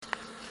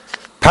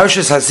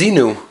Parshas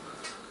Haazinu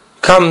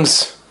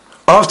comes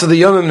after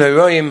the Yomim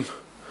Noraim,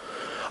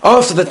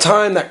 after the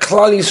time that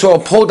Klal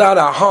Yisrael poured out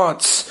our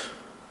hearts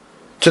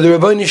to the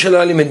Rabbeinu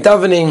Shalom in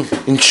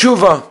davening, in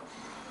tshuva.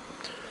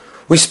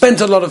 We spent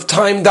a lot of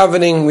time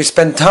davening, we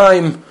spent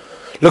time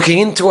looking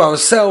into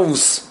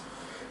ourselves,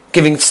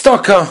 giving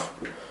tzedakah,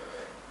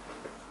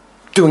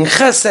 doing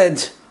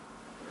chesed,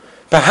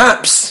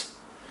 perhaps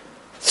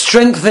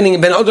strengthening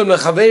ben Adam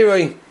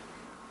lechaveroi,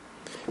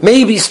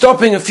 maybe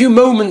stopping a few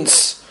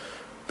moments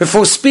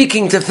before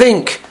speaking to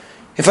think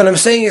if what I'm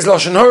saying is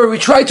Lashon Hara. We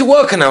try to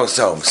work on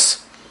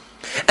ourselves.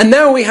 And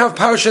now we have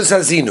Parsha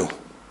Haazinu.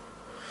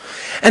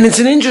 And it's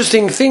an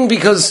interesting thing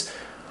because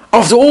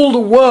after all the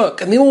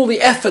work and all the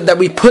effort that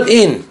we put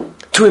in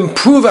to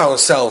improve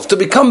ourselves, to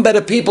become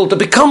better people, to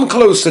become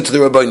closer to the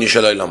Rabbeinu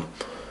Shalom,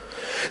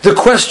 the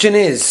question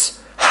is,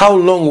 how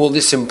long will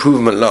this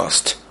improvement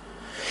last?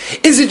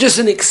 Is it just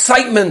an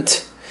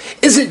excitement?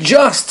 Is it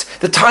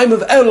just the time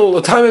of Elul,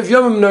 the time of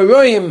Yomim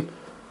Noraim?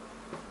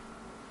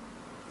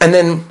 And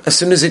then, as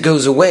soon as it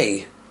goes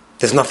away,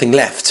 there's nothing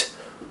left?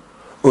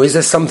 Or is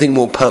there something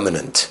more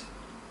permanent?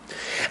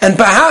 And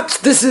perhaps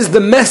this is the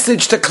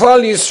message to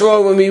Klal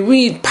Yisrael when we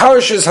read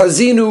Parshas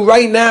Haazinu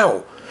right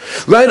now,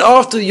 right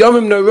after the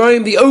Yomim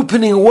Noraim, the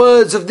opening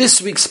words of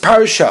this week's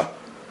Parsha,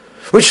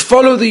 which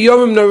follow the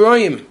Yomim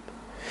Noraim,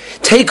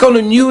 take on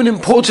a new and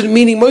important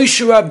meaning.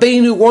 Moshe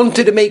Rabbeinu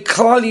wanted to make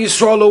Klal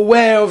Yisrael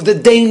aware of the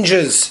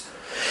dangers,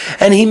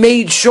 and he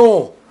made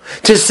sure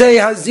to say,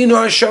 Haazinu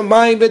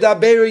Hashamayim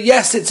v'daber,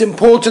 yes, it's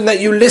important that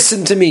you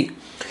listen to me,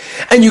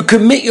 and you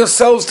commit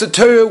yourselves to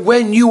Torah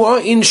when you are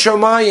in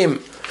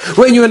Shamayim,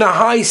 when you're in a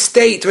high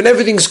state, when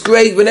everything's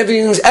great, when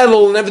everything's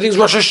Elul, and everything's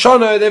Rosh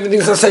Hashanah, and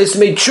everything's Asayis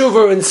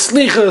Tshuva and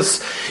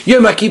Slichas,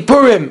 Yom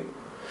Kippurim.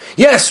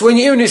 Yes, when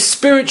you're in a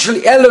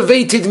spiritually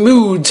elevated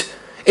mood,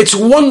 it's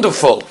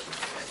wonderful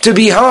to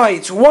be high.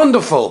 It's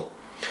wonderful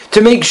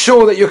to make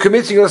sure that you're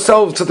committing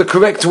yourself to the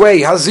correct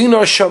way.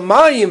 Haazinu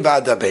Hashamayim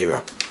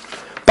v'daber.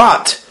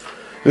 But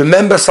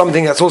remember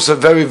something that's also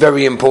very,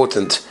 very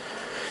important.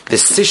 The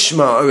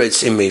Sishma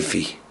Oretz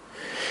Imevi.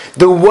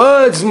 The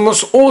words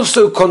must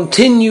also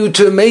continue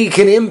to make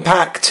an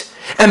impact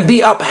and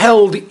be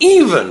upheld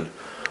even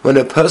when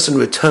a person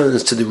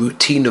returns to the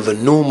routine of a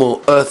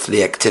normal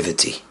earthly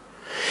activity.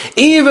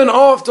 Even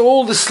after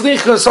all the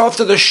slichas,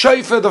 after the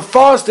shofar, the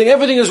fasting,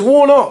 everything is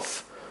worn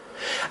off.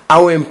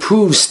 Our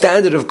improved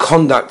standard of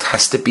conduct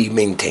has to be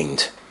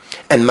maintained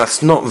and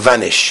must not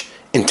vanish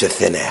into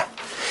thin air.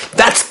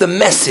 That's the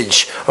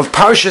message of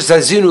Parshas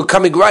Haazinu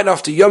coming right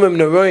after Yomim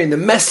Noraim. The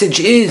message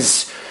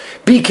is,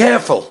 be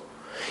careful.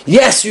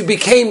 Yes, you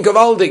became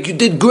Gavaldik, you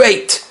did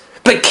great,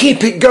 but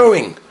keep it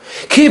going.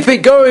 Keep it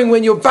going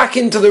when you're back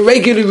into the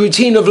regular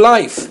routine of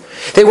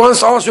life. They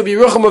once asked Rabbi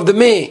Yerucham of the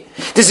Mir,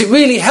 does it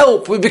really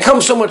help? We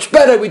become so much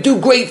better, we do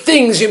great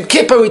things, Yom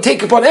Kippur, we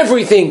take upon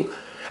everything.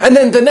 And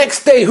then the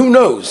next day, who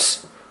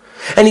knows?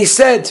 And he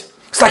said,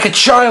 it's like a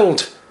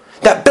child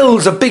that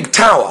builds a big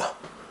tower.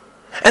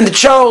 And the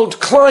child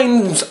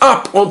climbs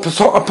up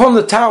upon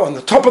the tower, on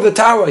the top of the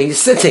tower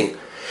he's sitting.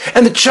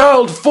 And the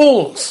child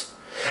falls.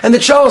 And the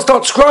child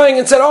starts crying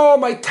and said, oh,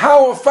 my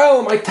tower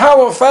fell, my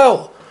tower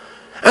fell.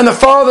 And the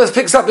father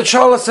picks up the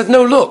child and said,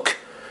 no, look,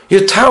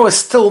 your tower's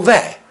still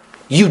there.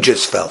 You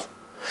just fell.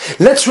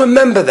 Let's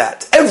remember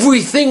that.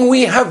 Everything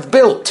we have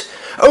built,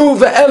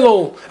 over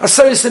Elul,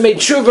 Asayis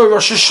Tshuva,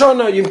 Rosh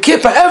Hashanah, Yom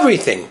Kippur,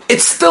 everything,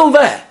 it's still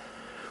there.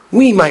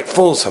 We might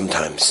fall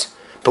sometimes,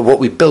 but what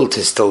we built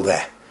is still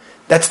there.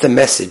 That's the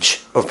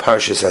message of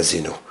Parshas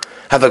Haazinu.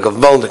 Have a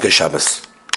gewaldige Shabbos.